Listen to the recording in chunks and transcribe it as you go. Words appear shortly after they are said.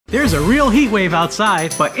There's a real heat wave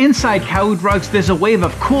outside. But inside Kaoud Rugs, there's a wave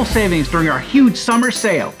of cool savings during our huge summer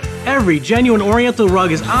sale. Every genuine Oriental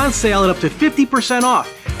rug is on sale at up to 50%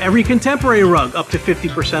 off. Every contemporary rug up to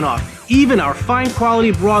 50% off. Even our fine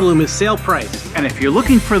quality broadloom is sale priced. And if you're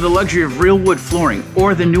looking for the luxury of real wood flooring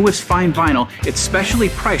or the newest fine vinyl, it's specially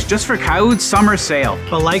priced just for Kaoud's summer sale.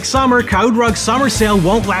 But like summer, Kaoud Rugs summer sale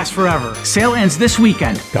won't last forever. Sale ends this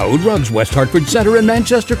weekend. Kaoud Rugs, West Hartford Center in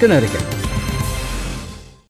Manchester, Connecticut.